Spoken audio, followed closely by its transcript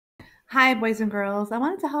Hi, boys and girls. I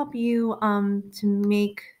wanted to help you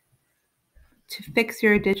to fix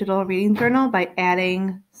your digital reading journal by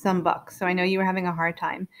adding some books. So I know you were having a hard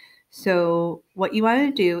time. So what you want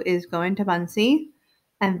to do is go into Buncee,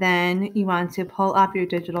 and then you want to pull up your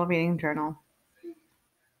digital reading journal.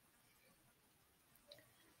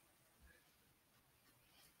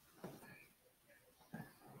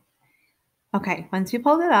 Okay, once you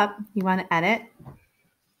pulled it up, you want to edit.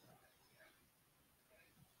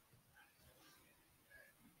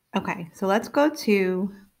 Okay, so let's go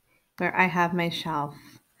to where I have my shelf.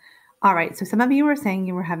 All right, so some of you were saying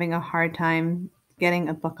you were having a hard time getting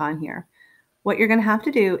a book on here. What you're going to have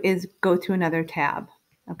to do is go to another tab.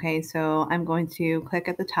 Okay, so I'm going to click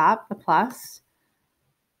at the top, the plus.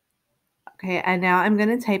 Okay, and now I'm going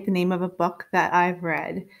to type the name of a book that I've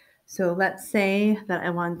read. So let's say that I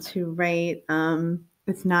want to write,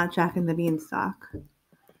 it's not Jack and the Beanstalk.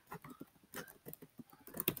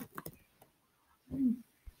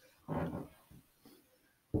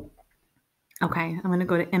 Okay, I'm going to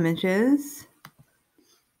go to images.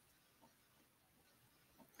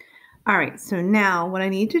 All right, so now what I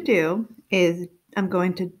need to do is I'm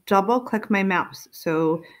going to double click my mouse.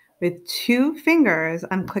 So with 2 fingers,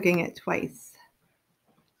 I'm clicking it twice.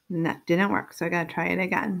 And that didn't work, so I got to try it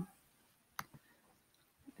again.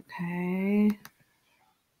 Okay,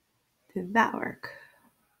 did that work?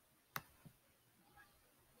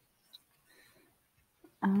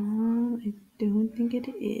 I don't think it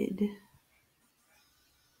did.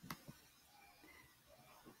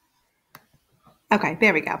 Okay,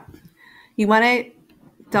 there we go. You want to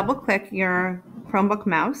double click your Chromebook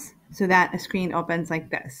mouse so that a screen opens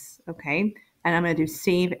like this, okay? And I'm going to do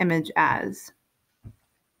save image as.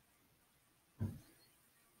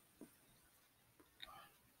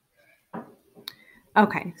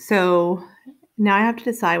 Okay, so now I have to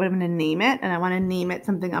decide what I'm going to name it, and I want to name it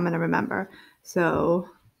something I'm going to remember. So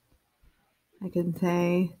I can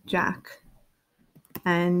say Jack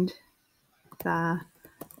and the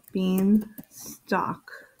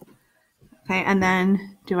Beanstalk. Okay, and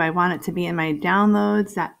then do I want it to be in my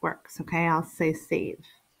downloads? That works. Okay, I'll say save.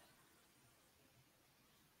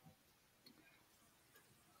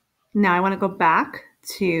 Now I want to go back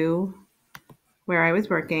to where I was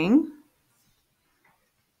working.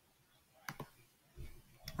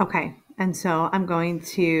 Okay, and so I'm going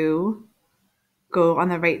to go on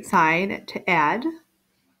the right side to add.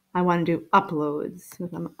 I want to do uploads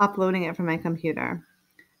because I'm uploading it from my computer.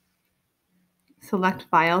 Select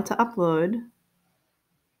file to upload.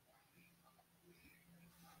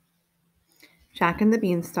 Jack and the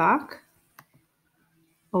Beanstalk.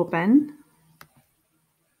 Open.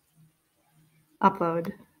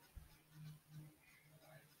 Upload.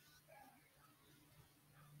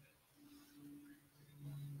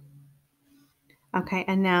 Okay,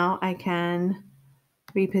 and now I can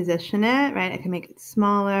reposition it, right? I can make it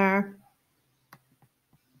smaller.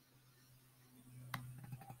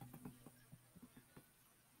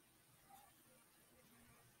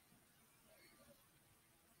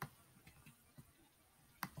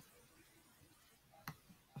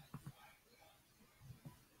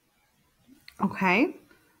 Okay,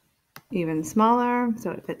 even smaller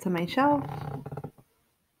so it fits on my shelf.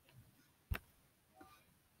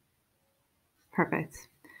 Perfect.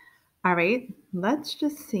 All right, let's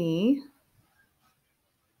just see.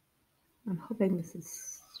 I'm hoping this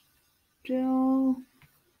is still.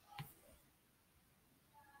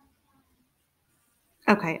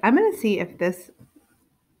 Okay, I'm going to see if this,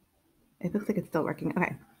 it looks like it's still working.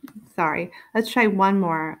 Okay, sorry. Let's try one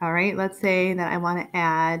more. All right, let's say that I want to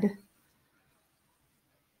add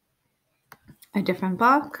a different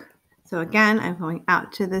book. So again, I'm going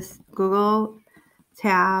out to this Google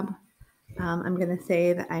tab. I'm going to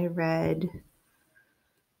say that I read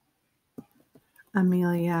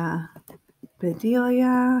Amelia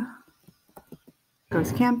Bedelia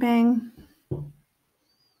Goes Camping.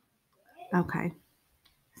 Okay,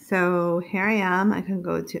 so here I am. I can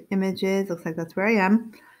go to images. Looks like that's where I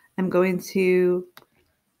am. I'm going to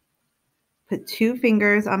put 2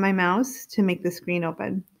 fingers on my mouse to make the screen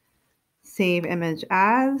open. Save image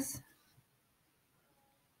as.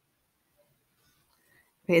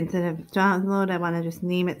 Okay, instead of download, I want to just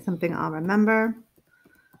name it something I'll remember.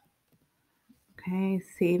 Okay,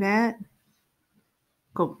 save it.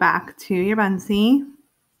 Go back to your Buncee.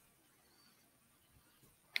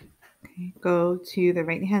 Okay, go to the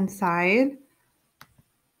right-hand side.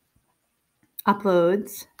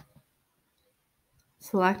 Uploads.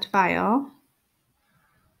 Select file.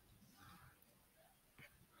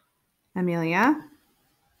 Amelia.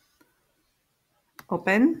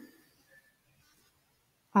 Open.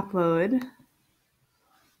 Upload.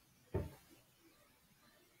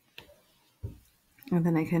 and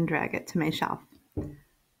then I can drag it to my shelf.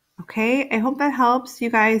 Okay, I hope that helps you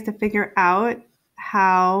guys to figure out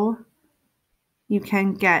how you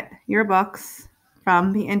can get your books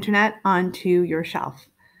from the internet onto your shelf.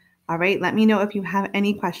 All right, let me know if you have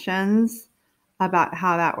any questions about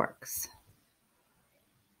how that works.